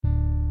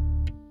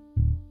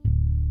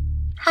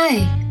Hi,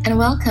 and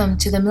welcome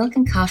to the Milk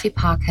and Coffee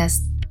Podcast,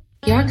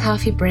 your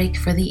coffee break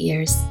for the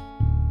ears.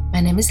 My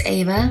name is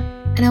Ava,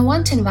 and I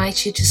want to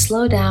invite you to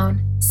slow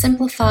down,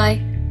 simplify,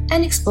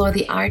 and explore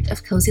the art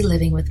of cozy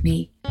living with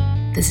me.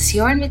 This is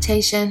your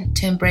invitation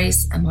to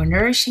embrace a more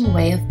nourishing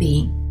way of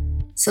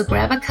being. So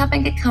grab a cup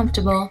and get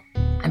comfortable.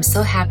 I'm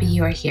so happy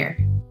you are here.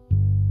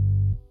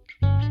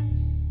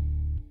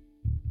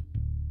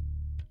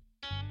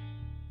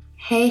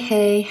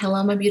 Hey,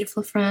 hello my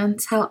beautiful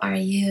friends, how are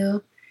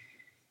you?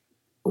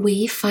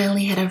 We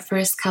finally had our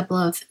first couple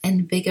of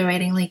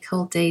invigoratingly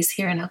cold days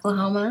here in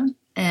Oklahoma,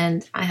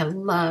 and I have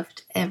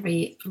loved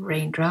every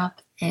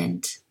raindrop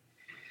and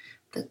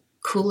the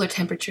cooler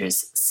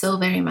temperatures so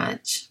very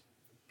much.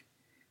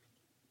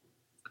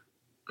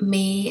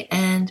 Me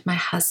and my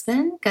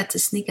husband got to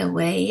sneak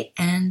away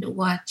and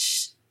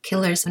watch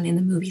Killers in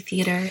the movie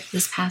theater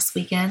this past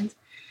weekend,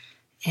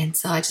 and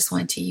so I just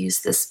wanted to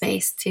use this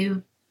space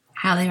to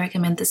highly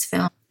recommend this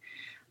film.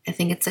 I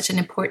think it's such an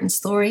important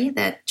story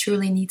that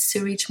truly needs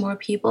to reach more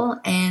people,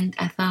 and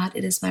I thought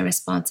it is my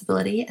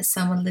responsibility as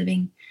someone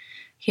living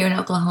here in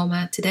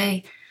Oklahoma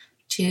today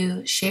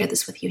to share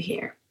this with you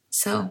here.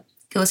 So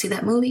go see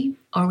that movie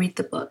or read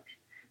the book,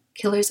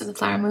 Killers of the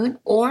Flower Moon,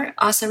 or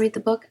also read the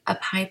book A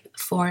Pipe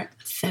for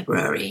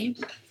February,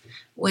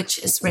 which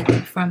is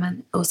written from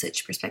an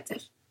Osage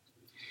perspective.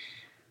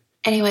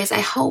 Anyways, I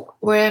hope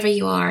wherever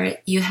you are,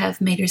 you have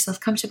made yourself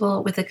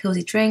comfortable with a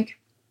cozy drink.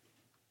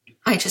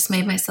 I just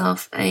made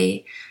myself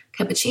a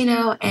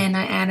cappuccino and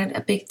I added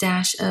a big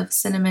dash of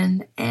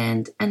cinnamon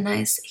and a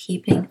nice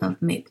heaping of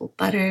maple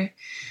butter.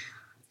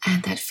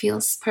 And that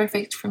feels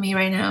perfect for me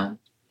right now.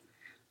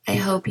 I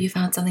hope you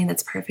found something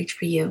that's perfect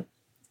for you.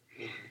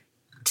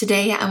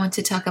 Today, I want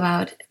to talk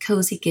about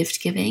cozy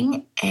gift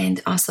giving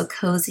and also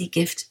cozy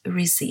gift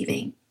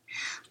receiving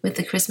with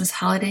the Christmas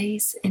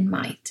holidays in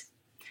mind.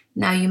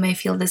 Now, you may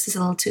feel this is a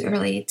little too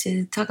early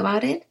to talk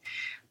about it,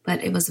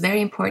 but it was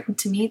very important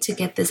to me to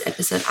get this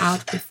episode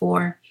out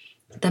before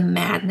the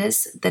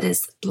madness that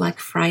is Black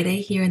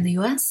Friday here in the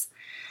US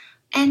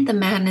and the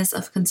madness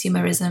of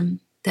consumerism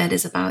that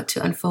is about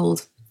to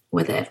unfold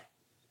with it.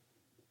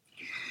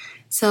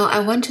 So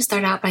I want to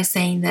start out by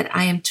saying that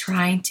I am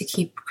trying to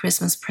keep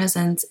Christmas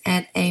presents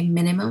at a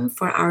minimum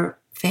for our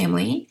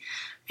family,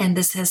 and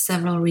this has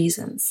several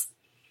reasons.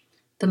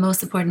 The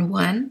most important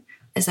one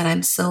is that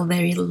I'm so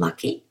very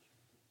lucky.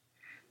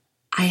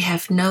 I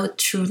have no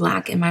true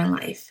lack in my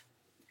life.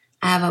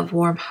 I have a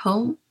warm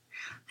home.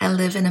 I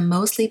live in a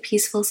mostly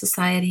peaceful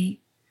society.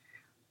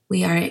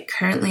 We are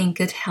currently in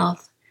good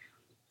health,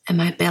 and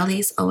my belly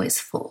is always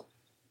full.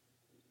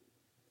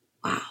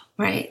 Wow,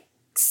 right?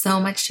 So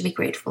much to be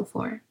grateful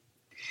for.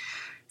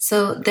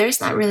 So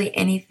there's not really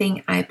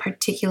anything I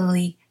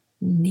particularly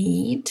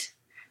need,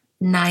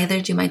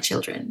 neither do my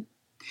children.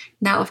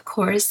 Now, of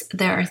course,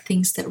 there are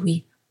things that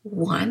we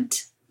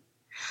want,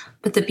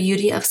 but the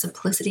beauty of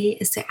simplicity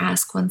is to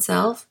ask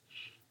oneself,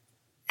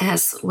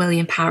 as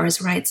William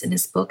Powers writes in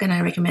his book, and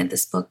I recommend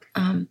this book,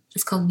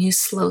 it's called New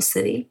Slow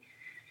City.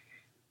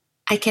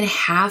 I can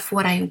have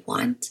what I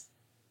want,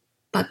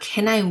 but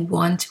can I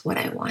want what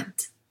I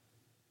want?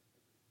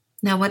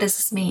 Now, what does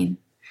this mean?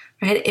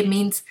 Right? It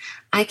means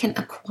I can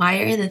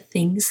acquire the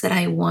things that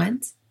I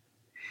want,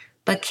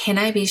 but can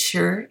I be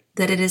sure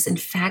that it is in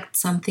fact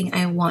something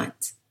I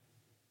want?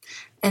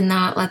 And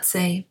not, let's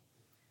say,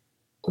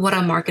 what a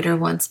marketer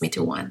wants me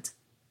to want,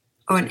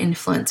 or an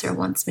influencer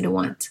wants me to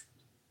want.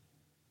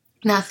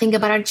 Now think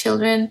about our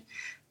children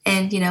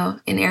and,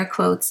 in air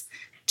quotes,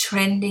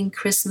 trending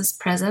Christmas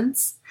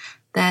presents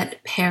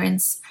that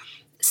parents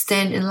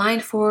stand in line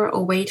for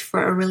or wait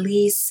for a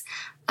release,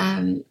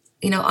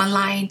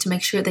 online to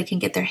make sure they can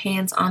get their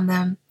hands on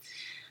them.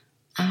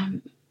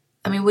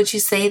 Would you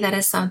say that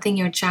is something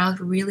your child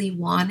really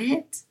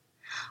wanted?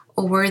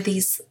 Or were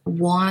these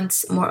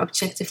wants more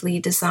objectively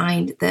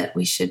designed that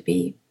we should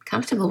be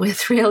comfortable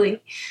with,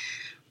 really?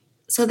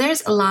 So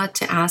there's a lot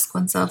to ask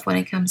oneself when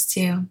it comes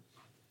to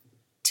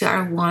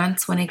our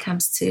wants, when it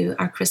comes to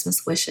our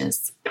Christmas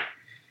wishes.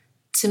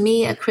 To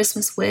me, a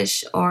Christmas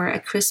wish or a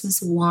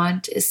Christmas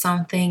want is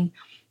something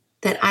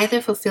that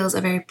either fulfills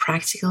a very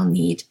practical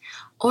need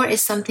or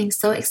is something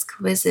so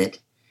exquisite,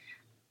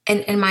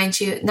 and mind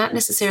you, not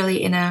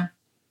necessarily in a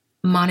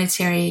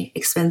monetary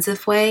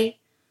expensive way,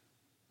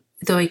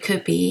 though it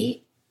could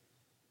be,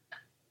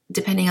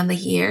 depending on the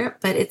year,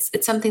 but it's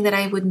something that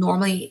I would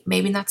normally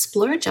maybe not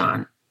splurge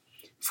on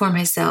for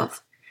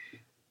myself.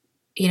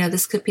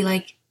 This could be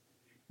like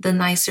the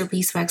nicer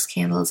beeswax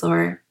candles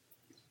or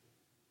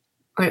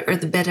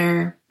the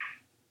better,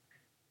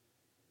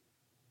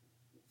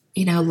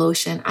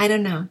 lotion. I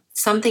don't know.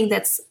 Something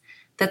that's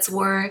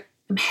where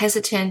I'm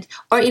hesitant,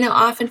 or,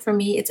 often for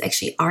me, it's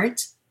actually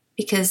art,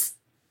 because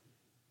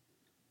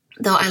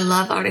though I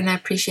love art and I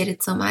appreciate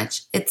it so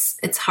much,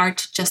 it's hard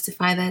to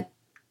justify that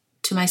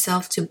to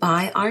myself to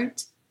buy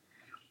art.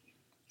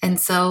 And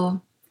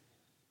so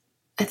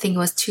I think it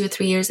was 2 or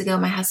 3 years ago,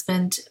 my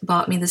husband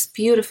bought me this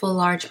beautiful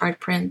large art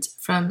print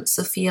from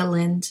Sophia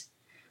Lind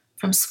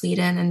from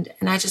Sweden.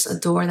 And I just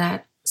adore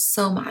that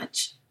so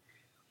much.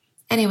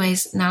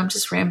 Anyways, now I'm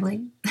just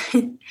rambling.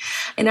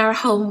 In our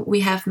home,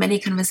 we have many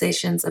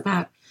conversations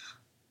about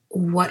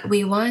what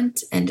we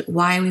want and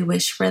why we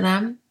wish for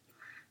them,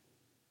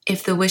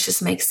 if the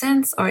wishes make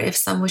sense, or if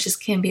some wishes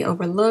can be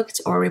overlooked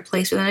or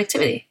replaced with an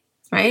activity,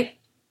 right?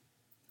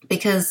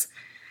 Because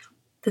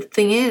the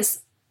thing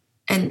is,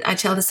 and I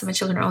tell this to my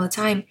children all the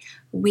time,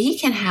 we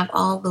can have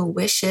all the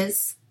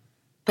wishes,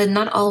 but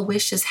not all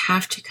wishes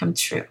have to come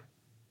true.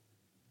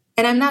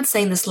 And I'm not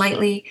saying this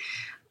lightly.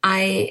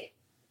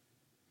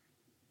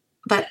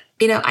 But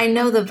I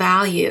know the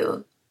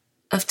value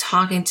of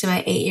talking to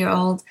my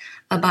 8-year-old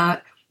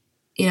about,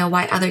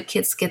 why other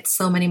kids get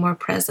so many more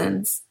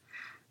presents,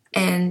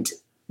 and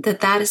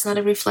that is not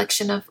a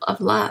reflection of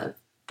love,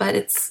 but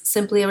it's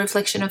simply a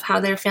reflection of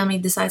how their family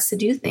decides to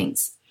do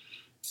things.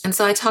 And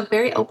so I talk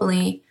very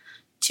openly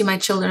to my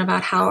children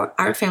about how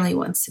our family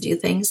wants to do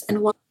things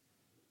and why.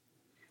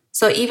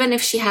 So even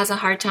if she has a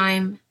hard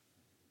time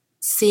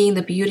seeing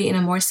the beauty in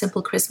a more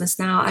simple Christmas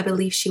now, I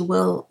believe she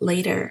will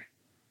later.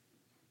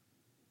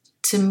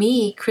 To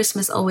me,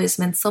 Christmas always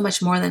meant so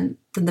much more than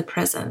the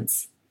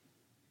presents.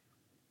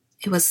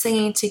 It was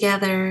singing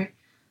together,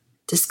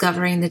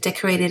 discovering the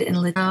decorated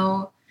and lit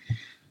snow,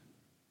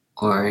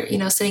 or,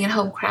 sitting at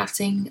home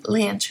crafting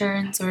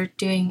lanterns or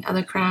doing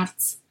other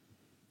crafts.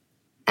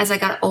 As I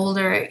got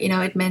older,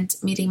 it meant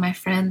meeting my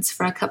friends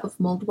for a cup of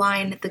mulled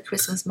wine at the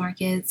Christmas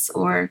markets,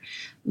 or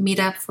meet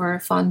up for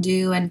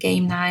fondue and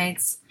game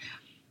nights.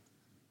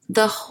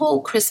 The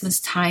whole Christmas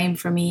time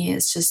for me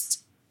is just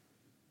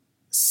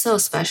so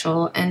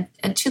special. And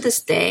to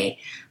this day,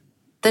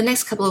 the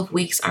next couple of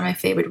weeks are my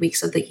favorite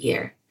weeks of the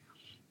year.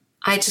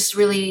 I just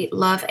really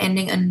love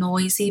ending a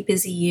noisy,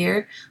 busy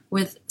year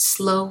with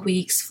slow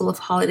weeks full of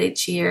holiday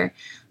cheer.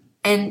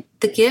 And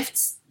the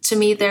gifts, to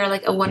me, they're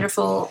like a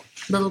wonderful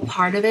little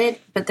part of it,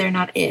 but they're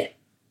not it,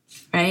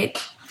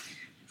 right?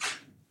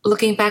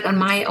 Looking back on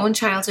my own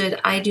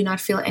childhood, I do not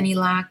feel any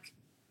lack.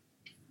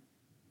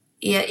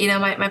 Yeah,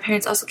 my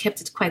parents also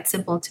kept it quite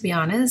simple, to be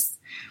honest.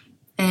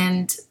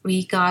 And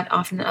we got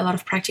often a lot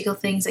of practical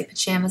things like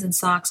pajamas and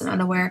socks and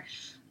underwear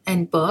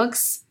and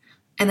books.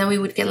 And then we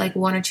would get like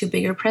one or two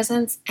bigger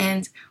presents.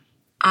 And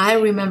I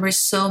remember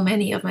so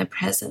many of my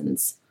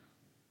presents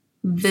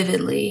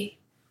vividly.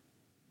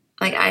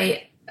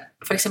 Like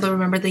for example,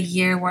 remember the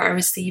year where I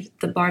received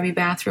the Barbie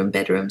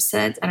bedroom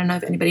set. I don't know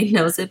if anybody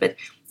knows it, but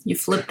you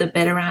flip the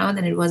bed around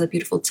and it was a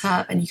beautiful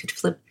tub, and you could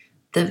flip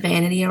the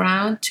vanity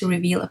around to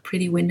reveal a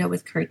pretty window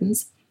with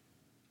curtains.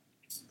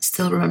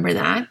 Still remember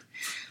that.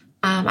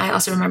 I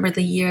also remember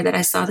the year that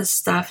I saw the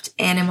stuffed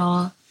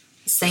animal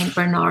Saint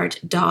Bernard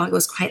dog. It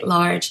was quite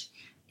large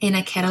in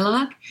a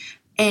catalog,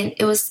 and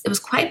it was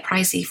quite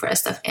pricey for a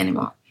stuffed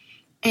animal.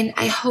 And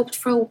I hoped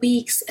for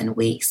weeks and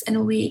weeks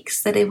and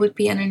weeks that it would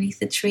be underneath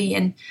the tree.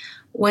 And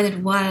when it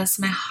was,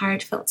 my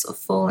heart felt so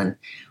full. And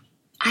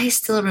I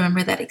still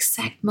remember that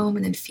exact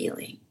moment and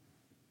feeling.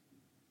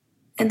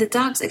 And the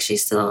dog's actually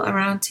still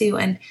around too.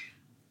 And,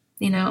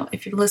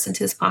 if you listen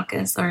to this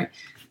podcast, or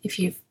if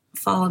you've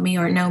followed me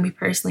or know me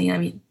personally,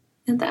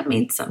 and that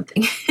means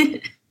something.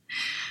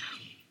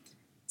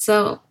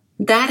 So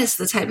that is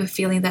the type of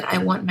feeling that I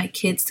want my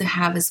kids to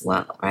have as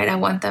well, right? I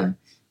want them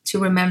to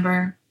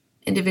remember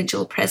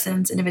individual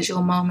presents,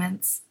 individual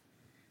moments.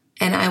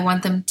 And I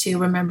want them to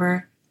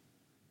remember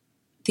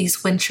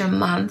these winter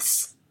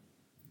months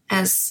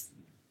as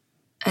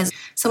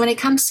so when it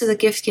comes to the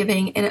gift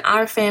giving in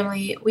our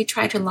family, we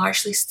try to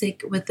largely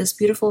stick with this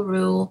beautiful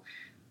rule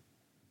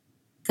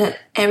that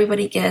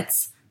everybody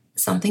gets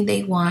something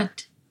they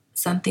want,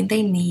 something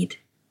they need,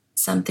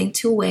 something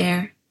to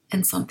wear,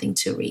 and something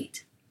to read.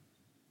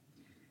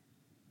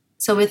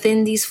 So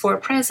within these 4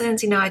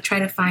 presents, I try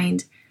to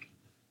find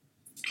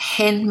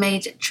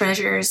handmade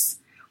treasures.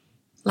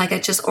 Like I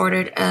just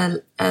ordered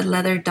a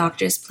leather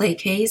doctor's play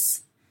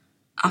case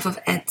off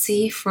of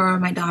Etsy for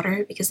my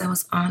daughter because that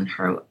was on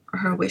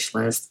her wish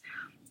list.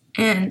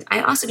 And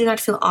I also do not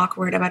feel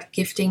awkward about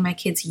gifting my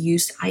kids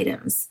used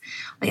items.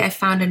 Like I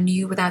found a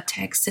new Without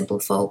Text Simple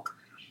Folk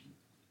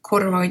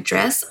corduroy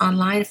dress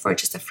online for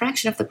just a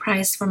fraction of the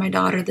price for my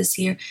daughter this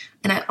year.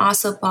 And I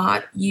also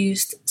bought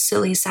used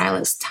Silly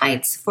Silas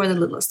tights for the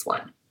littlest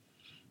one.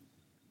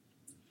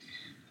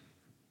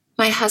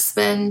 My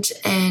husband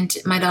and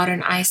my daughter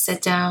and I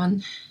sat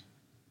down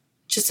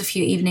just a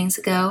few evenings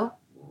ago,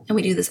 and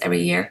we do this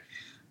every year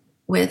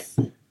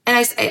and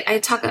I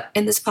talk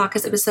in this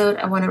podcast episode,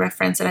 I want to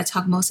reference that I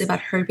talk mostly about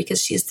her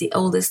because she's the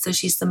oldest, so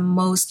she's the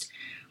most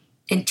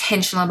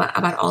intentional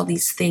about all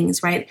these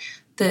things, right?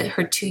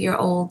 Her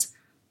 2-year-old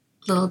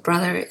little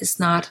brother is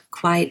not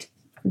quite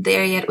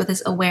there yet with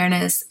his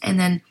awareness. And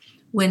then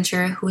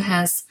Winter, who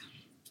has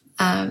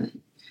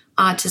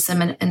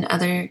autism and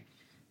other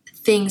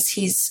things,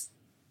 he's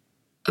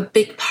a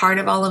big part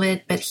of all of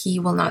it, but he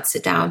will not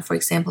sit down, for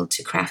example,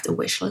 to craft a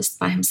wish list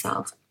by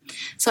himself.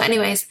 So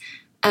anyways,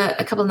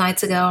 a couple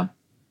nights ago,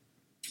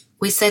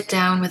 we sat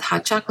down with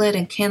hot chocolate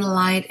and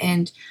candlelight,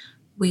 and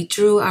we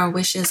drew our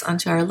wishes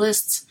onto our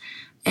lists.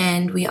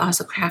 And we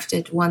also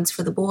crafted ones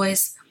for the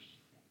boys.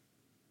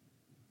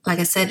 Like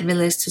I said,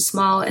 Villa is too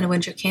small and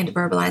Winter can't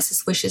verbalize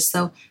his wishes,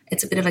 so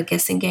it's a bit of a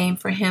guessing game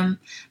for him.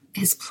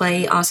 His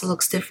play also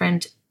looks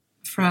different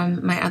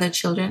from my other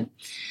children.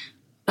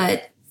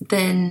 But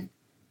then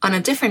on a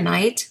different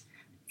night,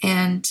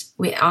 and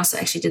we also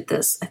actually did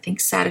this, I think,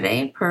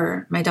 Saturday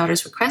per my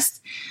daughter's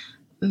request,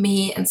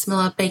 me and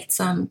Smilla baked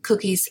some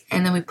cookies,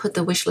 and then we put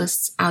the wish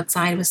lists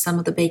outside with some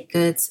of the baked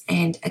goods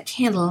and a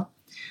candle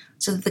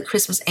so that the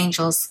Christmas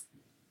angels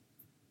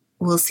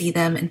will see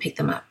them and pick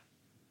them up.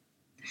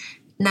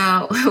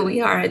 Now,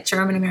 we are a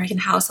German-American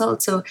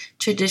household, so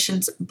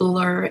traditions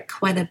blur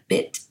quite a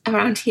bit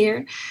around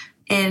here.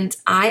 And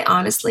I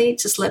honestly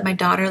just let my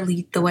daughter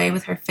lead the way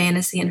with her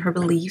fantasy and her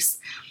beliefs.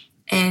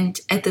 And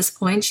at this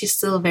point, she's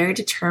still very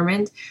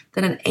determined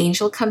that an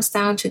angel comes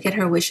down to get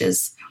her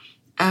wishes.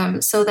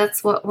 So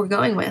that's what we're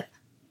going with.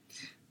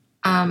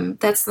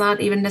 That's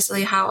not even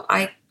necessarily how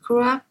I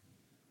grew up,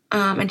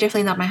 and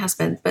definitely not my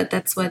husband, but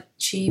that's what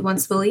she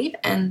wants to believe,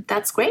 and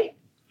that's great.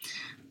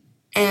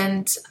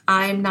 And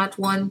I'm not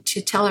one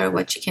to tell her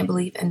what she can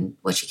believe and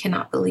what she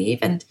cannot believe.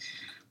 And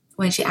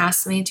when she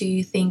asks me, do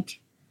you think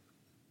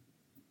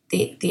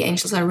the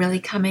angels are really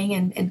coming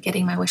and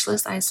getting my wish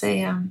list, I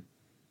say,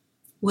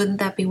 wouldn't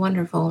that be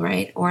wonderful,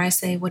 right? Or I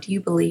say, what do you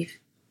believe?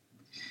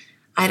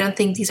 I don't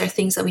think these are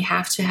things that we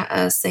have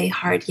to say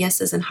hard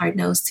yeses and hard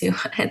nos to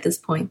at this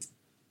point.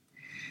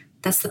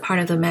 That's the part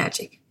of the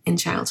magic in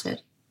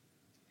childhood.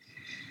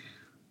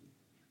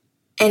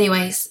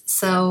 Anyways,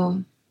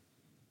 so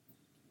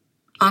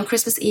on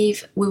Christmas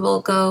Eve, we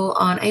will go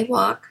on a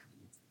walk.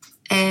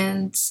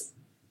 And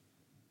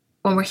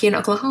when we're here in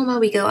Oklahoma,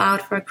 we go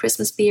out for a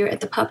Christmas beer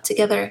at the pub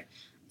together.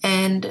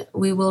 And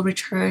we will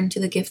return to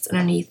the gifts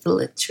underneath the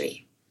lit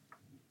tree.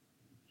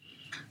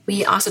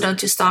 We also don't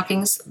do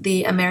stockings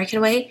the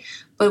American way,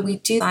 but we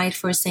do decide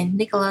for St.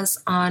 Nicholas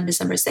on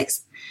December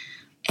 6th.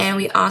 And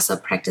we also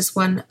practice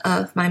one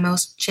of my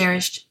most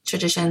cherished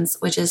traditions,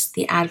 which is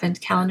the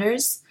Advent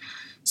calendars.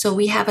 So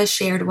we have a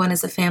shared one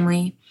as a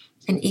family.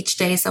 And each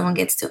day someone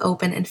gets to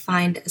open and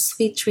find a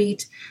sweet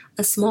treat,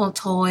 a small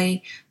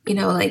toy,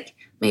 like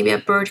maybe a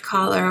bird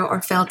collar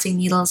or felting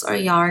needles or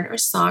yarn or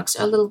socks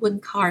or a little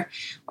wooden car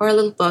or a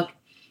little book.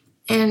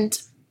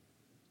 And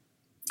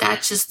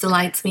that just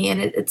delights me.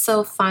 And it's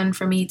so fun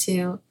for me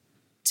to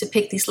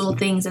pick these little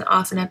things. And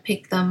often I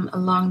pick them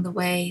along the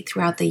way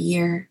throughout the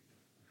year.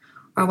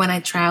 Or when I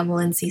travel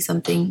and see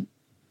something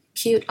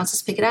cute, I'll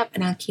just pick it up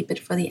and I'll keep it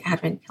for the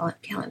Advent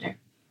calendar.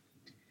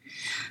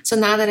 So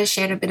now that I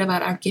shared a bit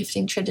about our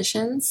gifting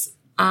traditions,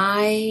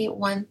 I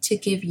want to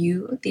give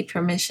you the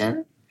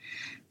permission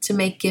to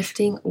make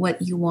gifting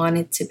what you want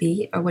it to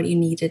be or what you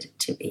need it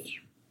to be.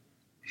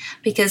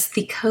 Because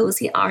the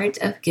cozy art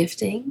of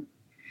gifting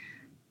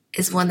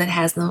is one that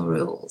has no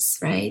rules,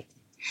 right?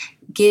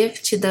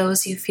 Give to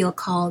those you feel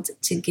called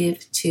to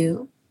give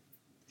to.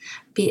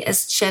 Be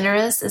as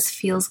generous as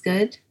feels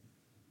good.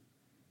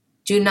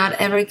 Do not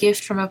ever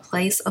gift from a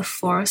place of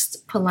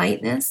forced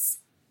politeness.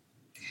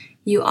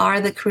 You are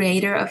the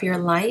creator of your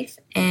life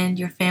and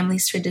your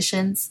family's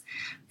traditions,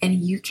 and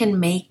you can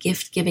make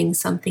gift giving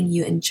something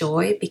you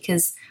enjoy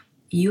because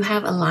you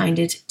have aligned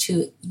it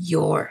to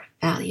your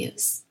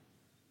values.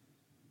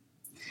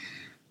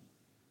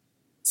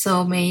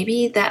 So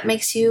maybe that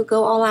makes you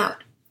go all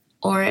out,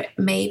 or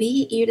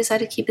maybe you decide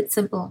to keep it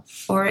simple,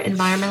 or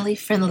environmentally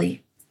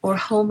friendly, or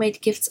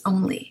homemade gifts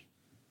only.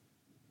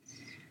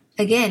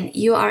 Again,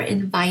 you are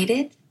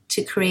invited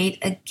to create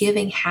a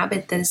giving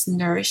habit that is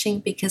nourishing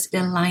because it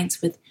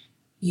aligns with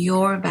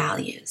your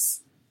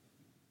values.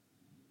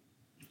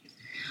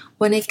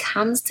 When it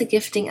comes to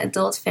gifting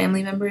adult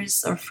family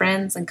members or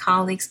friends and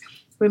colleagues,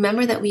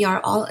 remember that we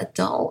are all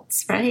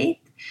adults, right?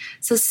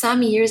 So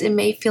some years it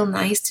may feel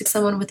nice to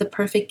someone with a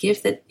perfect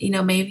gift that,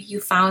 maybe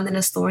you found in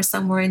a store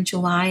somewhere in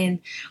July and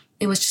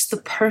it was just the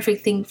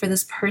perfect thing for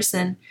this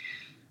person.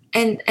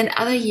 And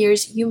other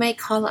years you may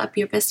call up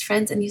your best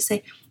friends and you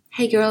say,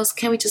 hey girls,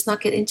 can we just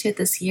not get into it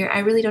this year? I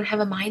really don't have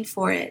a mind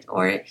for it.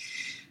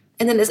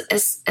 And then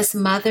as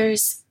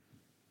mothers,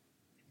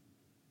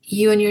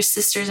 you and your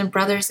sisters and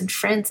brothers and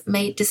friends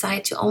may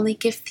decide to only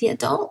gift the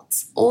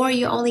adults, or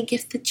you only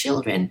gift the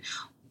children,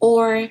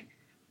 or,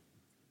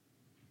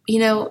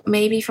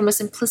 maybe from a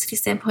simplicity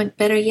standpoint,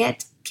 better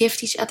yet,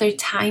 gift each other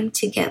time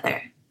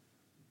together.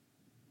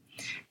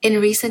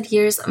 In recent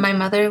years, my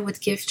mother would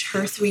gift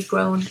her 3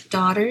 grown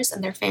daughters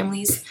and their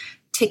families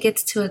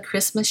tickets to a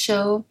Christmas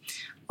show,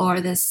 or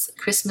this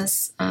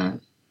Christmas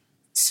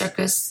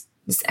circus,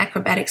 this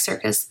acrobatic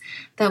circus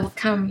that would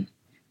come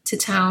to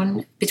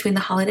town between the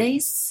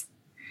holidays.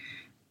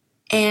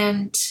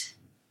 And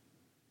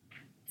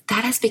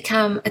that has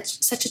become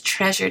such a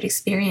treasured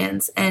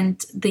experience.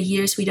 And the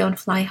years we don't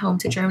fly home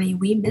to Germany,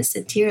 we miss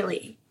it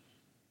dearly.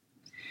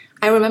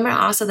 I remember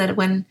also that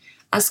when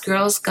us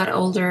girls got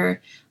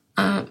older,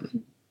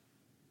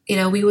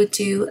 we would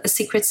do a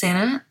Secret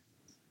Santa.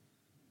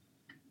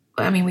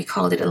 I mean, we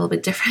called it a little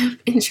bit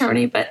different in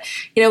Germany, but,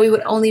 we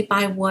would only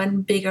buy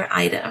one bigger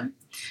item,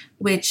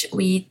 which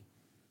we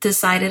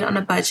decided on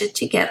a budget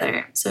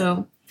together.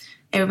 So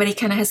everybody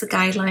kind of has a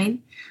guideline.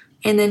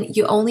 And then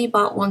you only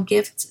bought one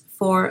gift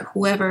for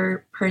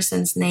whoever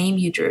person's name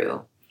you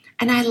drew.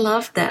 And I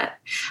love that.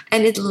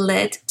 And it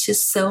led to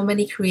so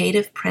many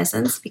creative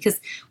presents because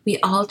we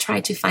all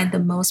tried to find the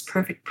most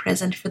perfect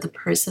present for the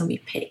person we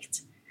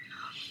picked.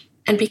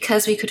 And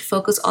because we could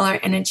focus all our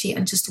energy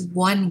on just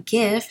one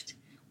gift,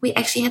 we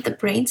actually had the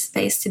brain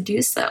space to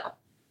do so.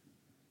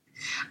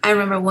 I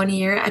remember one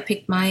year I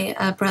picked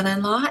my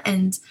brother-in-law,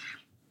 and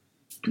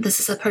this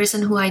is a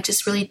person who I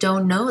just really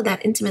don't know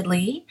that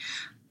intimately.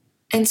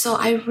 And so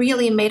I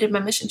really made it my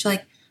mission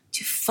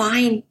to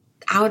find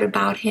out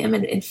about him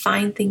and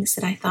find things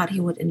that I thought he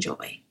would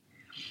enjoy.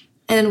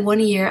 And then one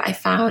year I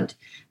found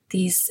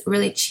these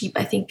really cheap,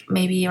 I think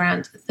maybe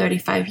around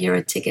 35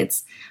 euro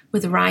tickets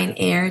with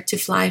Ryanair to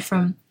fly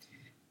from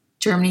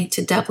Germany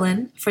to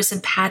Dublin for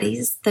St.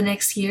 Patty's the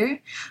next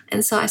year.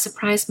 And so I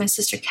surprised my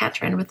sister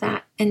Catherine with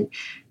that. And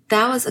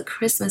that was a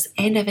Christmas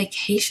and a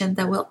vacation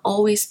that will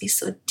always be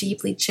so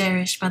deeply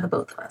cherished by the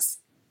both of us.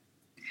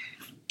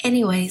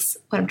 Anyways,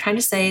 what I'm trying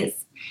to say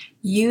is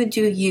you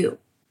do you.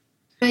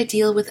 I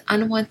deal with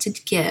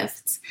unwanted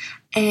gifts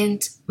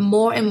and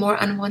more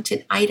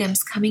unwanted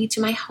items coming into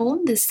my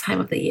home this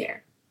time of the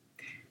year.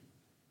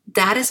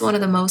 That is one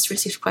of the most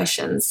received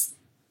questions.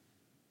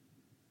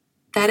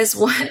 That's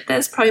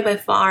probably by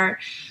far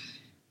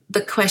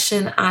the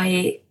question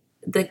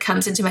that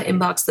comes into my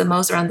inbox the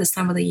most around this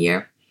time of the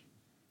year.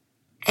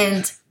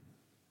 And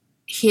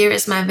here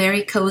is my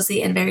very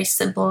cozy and very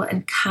simple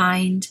and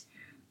kind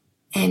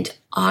and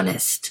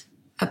honest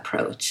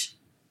approach.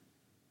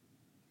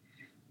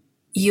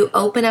 You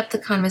open up the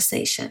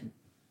conversation.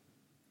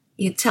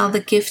 You tell the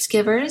gift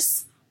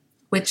givers,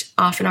 which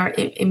often are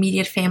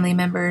immediate family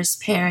members,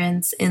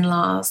 parents,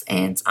 in-laws,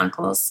 aunts,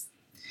 uncles.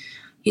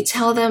 You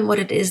tell them what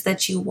it is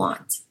that you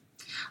want,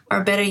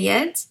 or better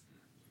yet,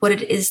 what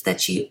it is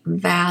that you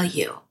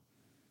value.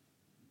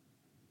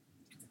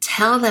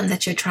 Tell them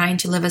that you're trying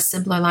to live a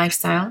simpler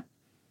lifestyle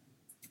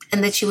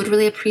and that you would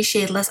really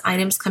appreciate less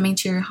items coming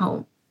to your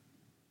home.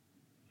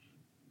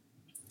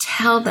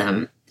 Tell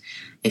them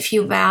if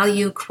you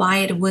value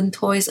quiet wooden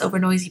toys over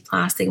noisy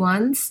plastic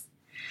ones.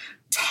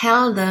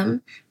 Tell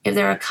them if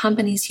there are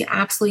companies you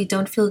absolutely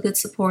don't feel good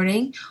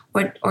supporting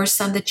or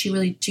some that you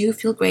really do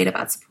feel great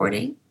about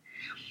supporting.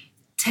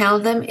 Tell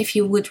them if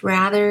you would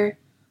rather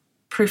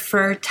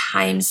prefer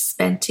time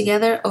spent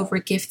together over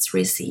gifts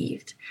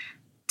received.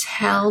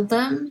 Tell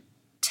them.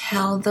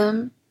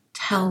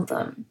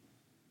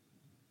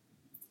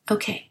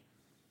 Okay.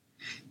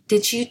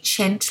 Did you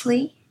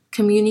gently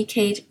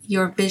communicate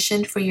your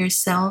vision for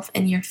yourself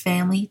and your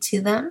family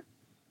to them?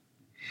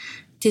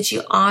 Did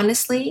you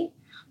honestly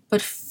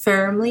but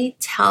firmly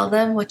tell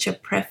them what your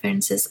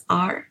preferences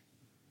are?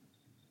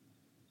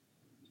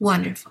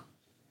 Wonderful.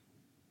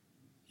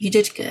 You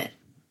did good.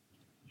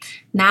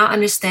 Now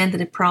understand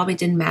that it probably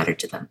didn't matter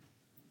to them,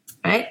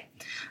 right?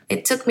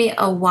 It took me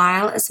a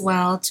while as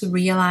well to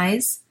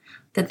realize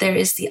that there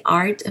is the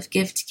art of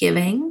gift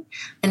giving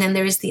and then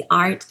there is the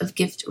art of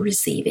gift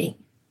receiving.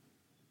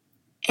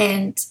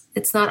 And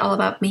it's not all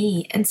about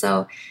me. And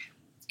so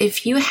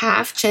if you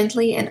have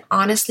gently and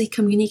honestly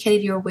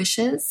communicated your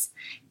wishes,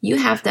 you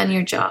have done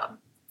your job.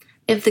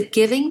 If the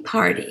giving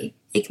party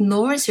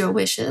ignores your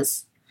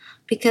wishes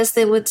because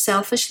they would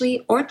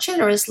selfishly or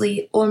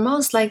generously, or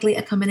most likely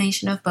a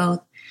combination of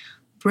both,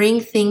 bring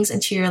things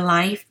into your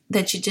life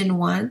that you didn't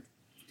want,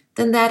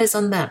 then that is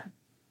on them.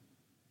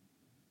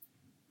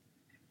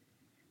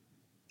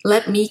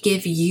 Let me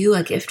give you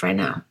a gift right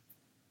now.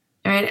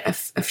 All right,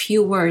 a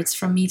few words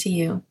from me to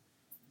you.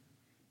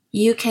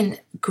 You can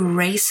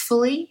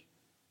gracefully,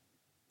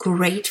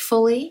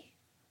 gratefully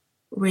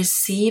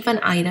receive an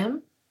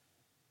item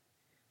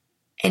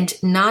and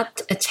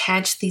not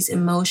attach these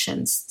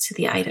emotions to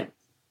the item.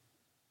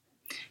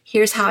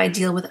 Here's how I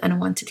deal with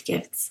unwanted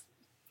gifts.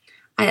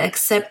 I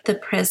accept the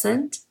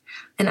present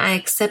and I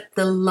accept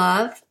the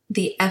love,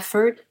 the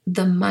effort,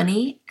 the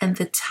money, and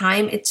the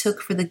time it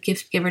took for the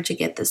gift giver to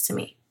get this to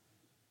me.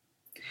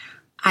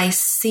 I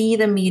see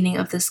the meaning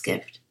of this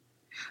gift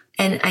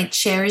and I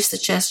cherish the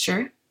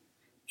gesture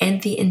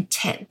and the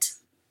intent.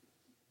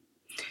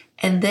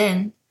 And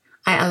then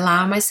I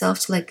allow myself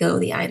to let go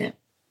of the item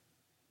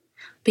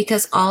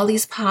because all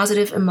these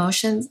positive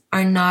emotions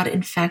are not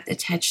in fact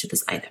attached to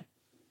this item.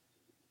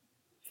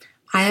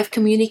 I have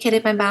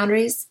communicated my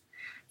boundaries.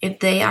 If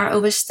they are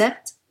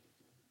overstepped,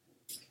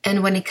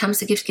 and when it comes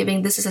to gift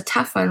giving, this is a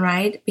tough one,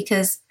 right?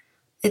 Because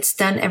it's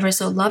done ever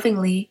so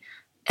lovingly,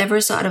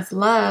 ever so out of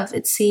love,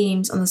 it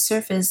seems on the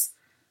surface.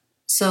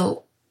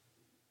 So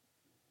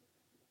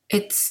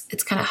it's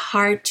kind of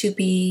hard to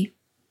be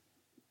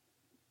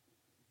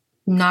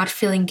not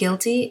feeling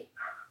guilty.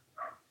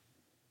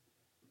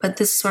 But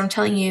this is what I'm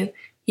telling you.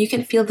 You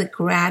can feel the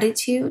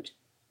gratitude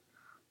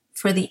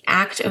for the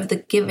act of the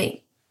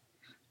giving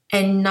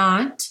and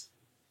not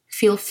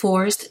feel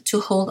forced to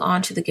hold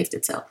on to the gift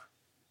itself.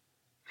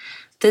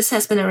 This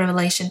has been a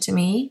revelation to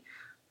me.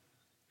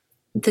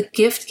 The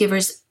gift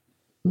givers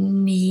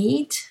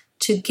need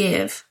to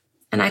give,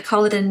 and I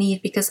call it a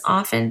need because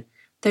often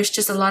There's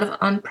just a lot of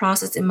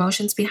unprocessed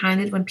emotions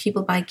behind it when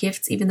people buy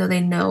gifts, even though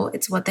they know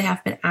it's what they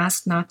have been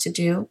asked not to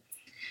do.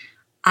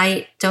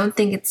 I don't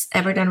think it's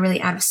ever done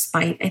really out of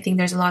spite. I think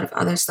there's a lot of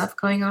other stuff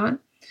going on.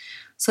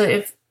 So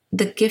if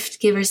the gift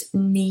giver's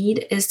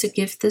need is to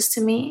gift this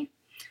to me,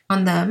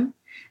 on them,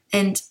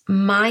 and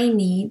my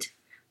need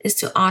is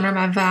to honor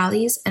my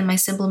values and my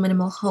simple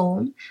minimal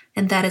home,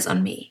 and that is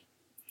on me.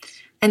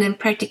 And in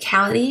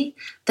practicality,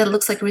 that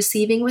looks like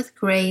receiving with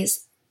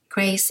grace,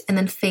 and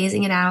then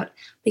phasing it out,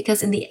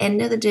 because in the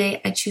end of the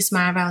day, I choose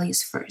my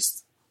values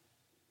first.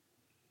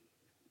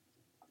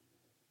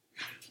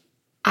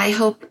 I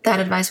hope that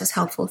advice was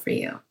helpful for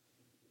you.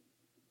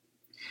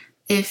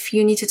 If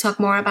you need to talk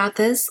more about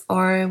this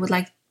or would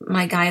like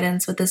my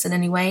guidance with this in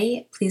any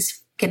way,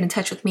 please get in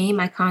touch with me.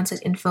 My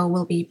contact info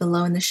will be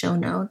below in the show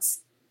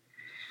notes.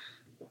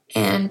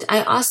 And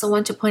I also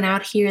want to point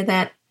out here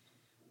that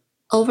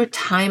over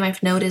time,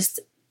 I've noticed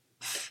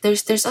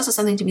there's also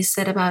something to be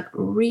said about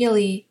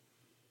really,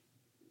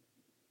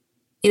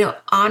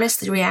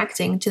 honestly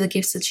reacting to the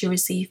gifts that you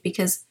receive,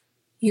 because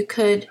you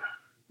could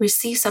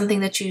receive something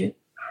that you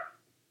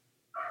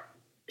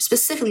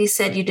specifically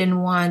said you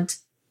didn't want,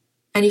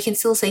 and you can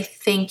still say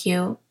thank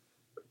you,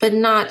 but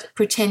not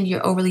pretend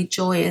you're overly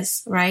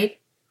joyous, right?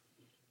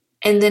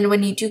 And then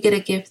when you do get a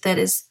gift that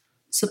is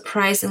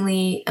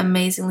surprisingly,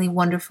 amazingly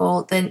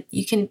wonderful, then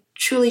you can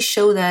truly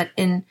show that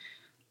in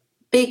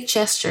big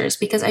gestures,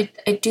 because I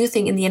do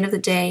think in the end of the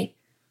day,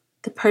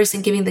 the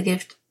person giving the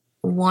gift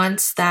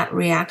wants that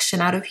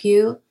reaction out of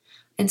you.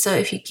 And so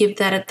if you give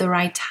that at the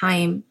right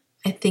time,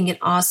 I think it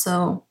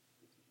also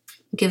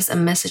gives a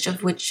message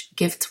of which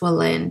gifts will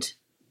land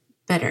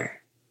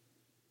better.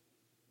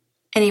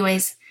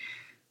 Anyways,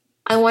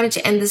 I wanted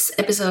to end this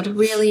episode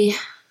really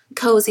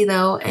cozy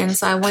though, and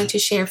so I want to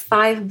share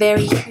 5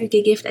 very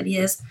hygge gift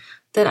ideas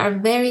that are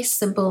very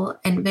simple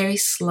and very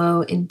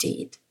slow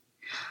indeed.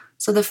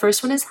 So the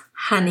first one is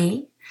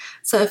honey.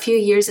 So a few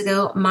years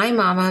ago, my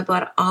mama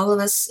bought all of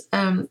us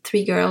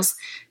 3 girls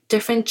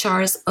different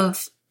jars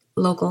of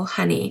local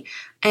honey,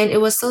 and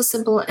it was so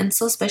simple and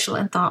so special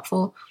and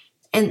thoughtful.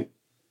 And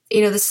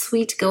the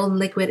sweet golden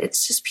liquid,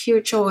 it's just pure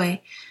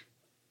joy.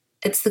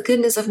 It's the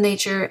goodness of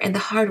nature and the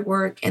hard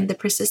work and the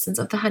persistence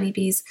of the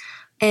honeybees.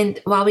 And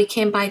while we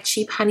can buy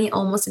cheap honey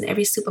almost in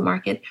every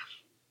supermarket,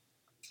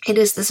 it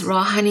is this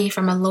raw honey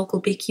from a local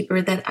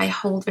beekeeper that I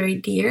hold very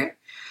dear.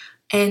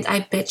 And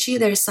I bet you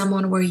there's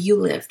someone where you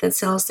live that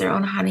sells their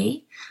own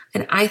honey.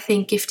 And I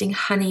think gifting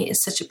honey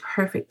is such a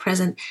perfect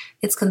present.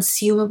 It's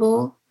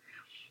consumable.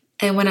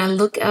 And when I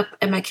look up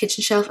at my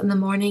kitchen shelf in the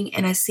morning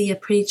and I see a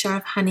pretty jar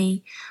of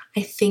honey,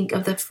 I think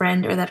of the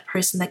friend or that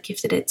person that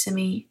gifted it to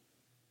me.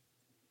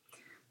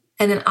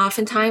 And then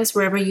oftentimes,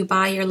 wherever you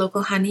buy your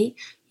local honey,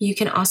 you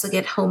can also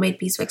get homemade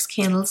beeswax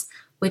candles,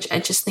 which I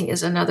just think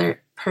is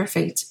another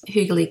perfect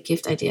hyggelig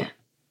gift idea.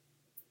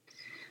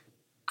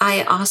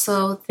 I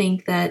also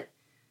think that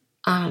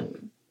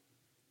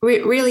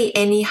really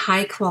any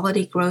high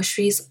quality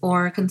groceries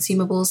or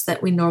consumables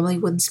that we normally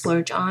wouldn't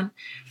splurge on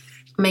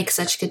make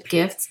such good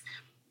gifts.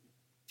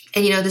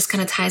 And, this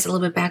kind of ties a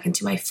little bit back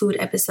into my food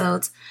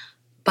episodes,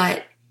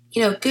 but,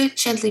 good,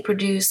 gently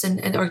produced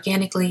and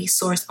organically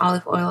sourced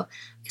olive oil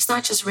is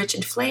not just rich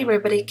in flavor,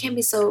 but it can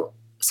be so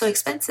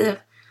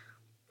expensive.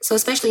 So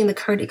especially in the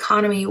current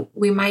economy,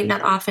 we might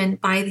not often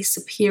buy these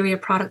superior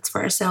products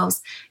for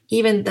ourselves,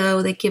 even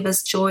though they give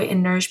us joy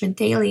and nourishment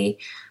daily.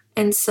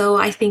 And so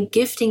I think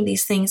gifting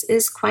these things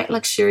is quite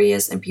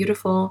luxurious and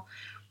beautiful.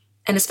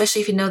 And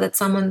especially if you know that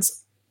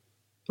someone's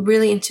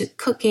really into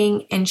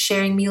cooking and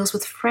sharing meals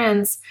with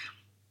friends,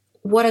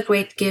 what a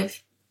great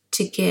gift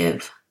to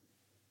give.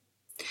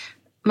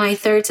 My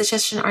third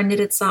suggestion are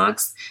knitted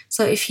socks.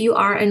 So if you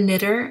are a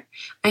knitter,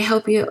 I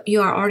hope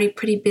you are already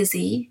pretty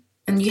busy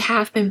and you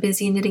have been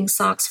busy knitting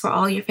socks for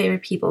all your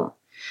favorite people.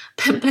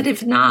 But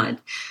if not,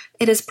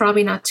 it is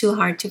probably not too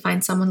hard to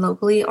find someone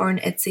locally or on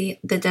Etsy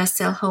that does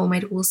sell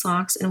homemade wool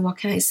socks. And what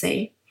can I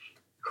say?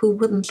 Who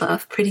wouldn't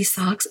love pretty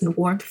socks and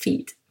warm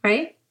feet,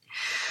 right?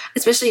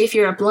 Especially if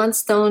you're a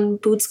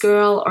Blundstone boots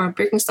girl or a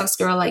Birkenstocks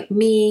girl like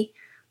me.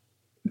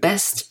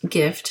 Best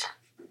gift,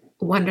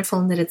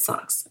 wonderful knitted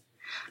socks.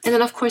 And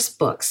then, of course,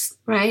 books,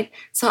 right?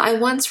 So I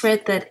once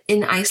read that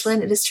in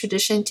Iceland, it is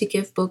tradition to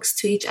give books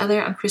to each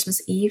other on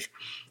Christmas Eve,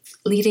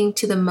 leading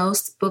to the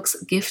most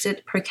books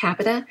gifted per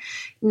capita.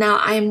 Now,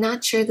 I am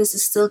not sure this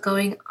is still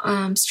going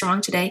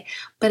strong today,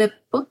 but a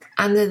book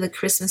under the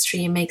Christmas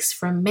tree makes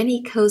for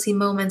many cozy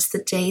moments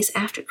the days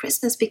after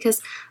Christmas,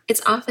 because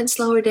it's often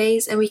slower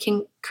days and we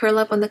can curl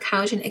up on the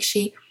couch and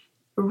actually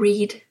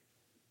read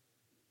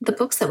the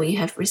books that we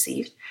have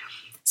received.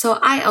 So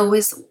I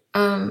always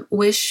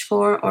wish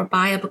for or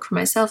buy a book for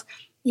myself.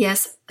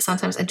 Yes,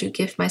 sometimes I do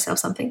gift myself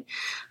something.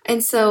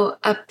 And so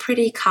a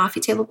pretty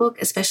coffee table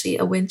book, especially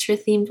a winter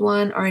themed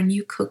one, or a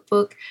new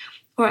cookbook,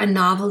 or a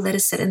novel that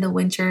is set in the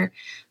winter,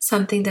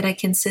 something that I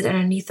can sit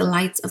underneath the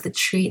lights of the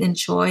tree and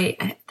enjoy,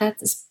 that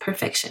is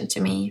perfection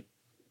to me.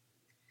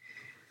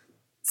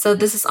 So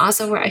this is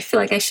also where I feel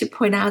like I should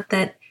point out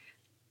that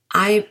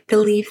I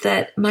believe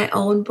that my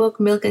own book,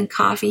 Milk and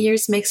Coffee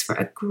Years, makes for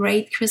a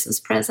great Christmas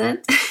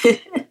present.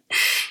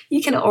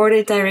 You can order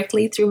it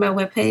directly through my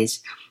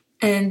webpage.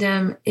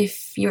 And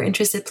if you're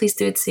interested, please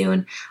do it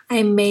soon.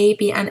 I may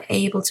be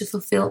unable to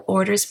fulfill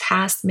orders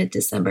past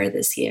mid-December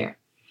this year.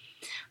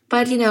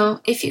 But,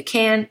 if you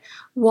can,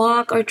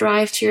 walk or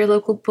drive to your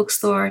local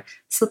bookstore,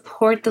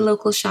 support the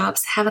local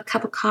shops, have a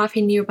cup of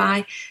coffee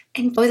nearby,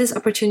 enjoy this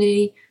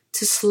opportunity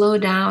to slow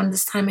down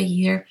this time of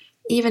year,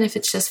 even if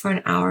it's just for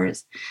an hour.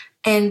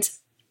 And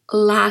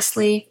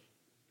lastly,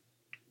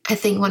 I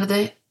think one of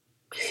the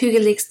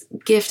Hyggelik's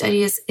gift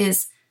ideas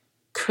is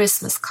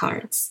Christmas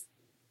cards.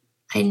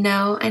 I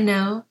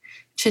know.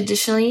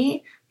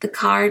 Traditionally, the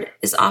card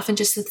is often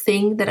just a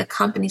thing that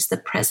accompanies the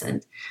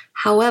present.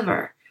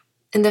 However,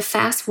 in the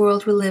fast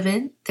world we live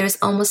in, there's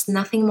almost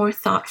nothing more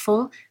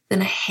thoughtful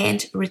than a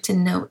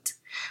handwritten note.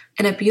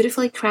 And a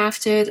beautifully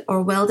crafted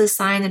or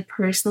well-designed and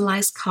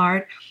personalized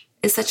card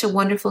is such a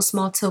wonderful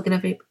small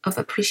token of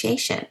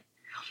appreciation.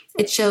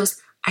 It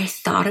shows, I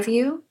thought of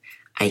you,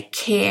 I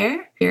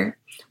care,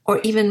 or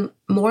even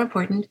more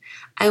important,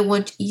 I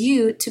want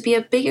you to be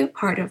a bigger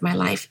part of my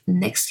life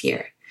next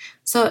year.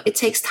 So it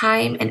takes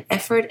time and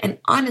effort and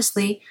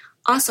honestly,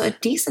 also a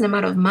decent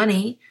amount of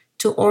money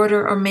to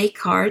order or make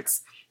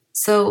cards.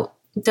 So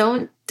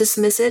don't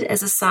dismiss it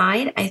as a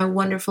side. A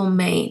wonderful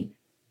main.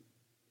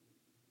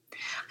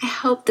 I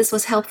hope this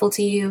was helpful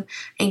to you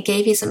and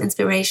gave you some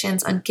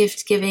inspirations on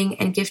gift giving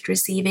and gift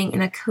receiving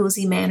in a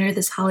cozy manner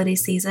this holiday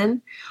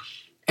season.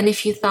 And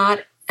if you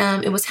thought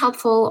it was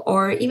helpful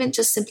or even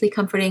just simply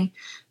comforting,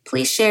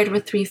 please share it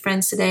with 3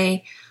 friends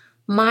today.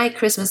 My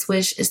Christmas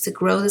wish is to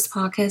grow this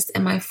podcast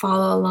and my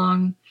follow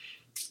along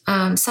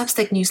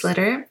Substack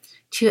newsletter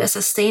to a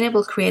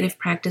sustainable creative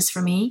practice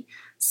for me.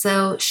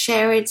 So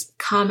share it,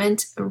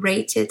 comment,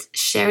 rate it,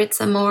 share it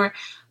some more,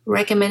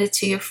 recommend it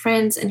to your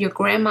friends and your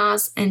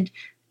grandmas, and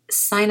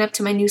sign up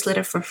to my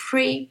newsletter for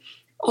free.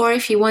 Or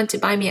if you want to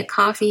buy me a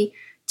coffee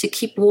to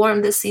keep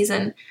warm this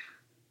season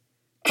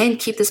and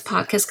keep this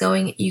podcast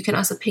going, you can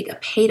also pick a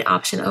paid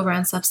option over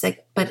on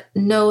Substack. But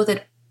know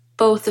that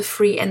both the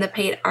free and the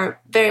paid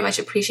are very much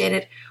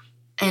appreciated.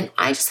 And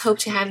I just hope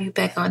to have you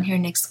back on here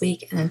next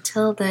week. And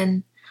until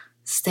then,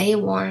 stay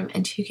warm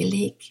and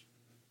hyggelik.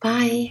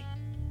 Bye.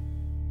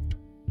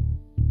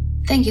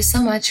 Thank you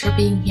so much for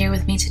being here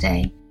with me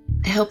today.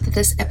 I hope that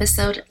this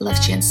episode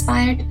left you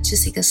inspired to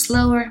seek a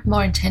slower,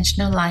 more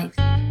intentional life.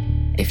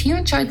 If you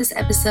enjoyed this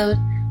episode,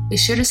 be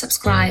sure to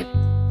subscribe,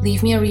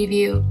 leave me a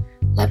review,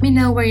 let me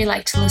know where you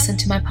like to listen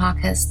to my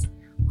podcast,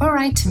 or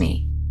write to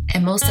me.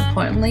 And most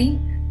importantly,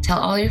 tell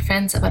all your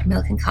friends about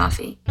Milk and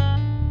Coffee.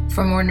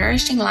 For more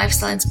nourishing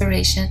lifestyle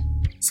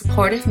inspiration,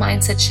 supportive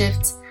mindset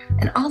shifts,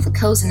 and all the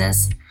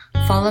coziness,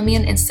 follow me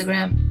on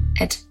Instagram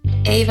at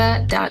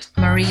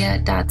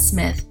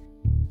ava.maria.smith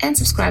and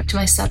subscribe to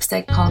my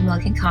Substack called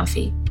Milk and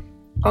Coffee.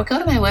 Or go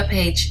to my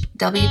webpage,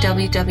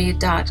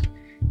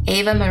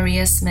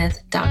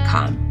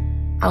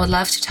 www.avamariasmith.com. I would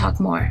love to talk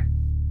more.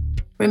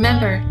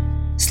 Remember,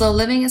 slow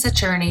living is a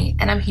journey,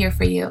 and I'm here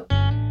for you.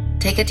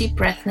 Take a deep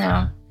breath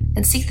now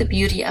and seek the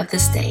beauty of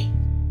this day.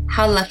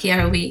 How lucky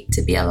are we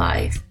to be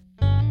alive?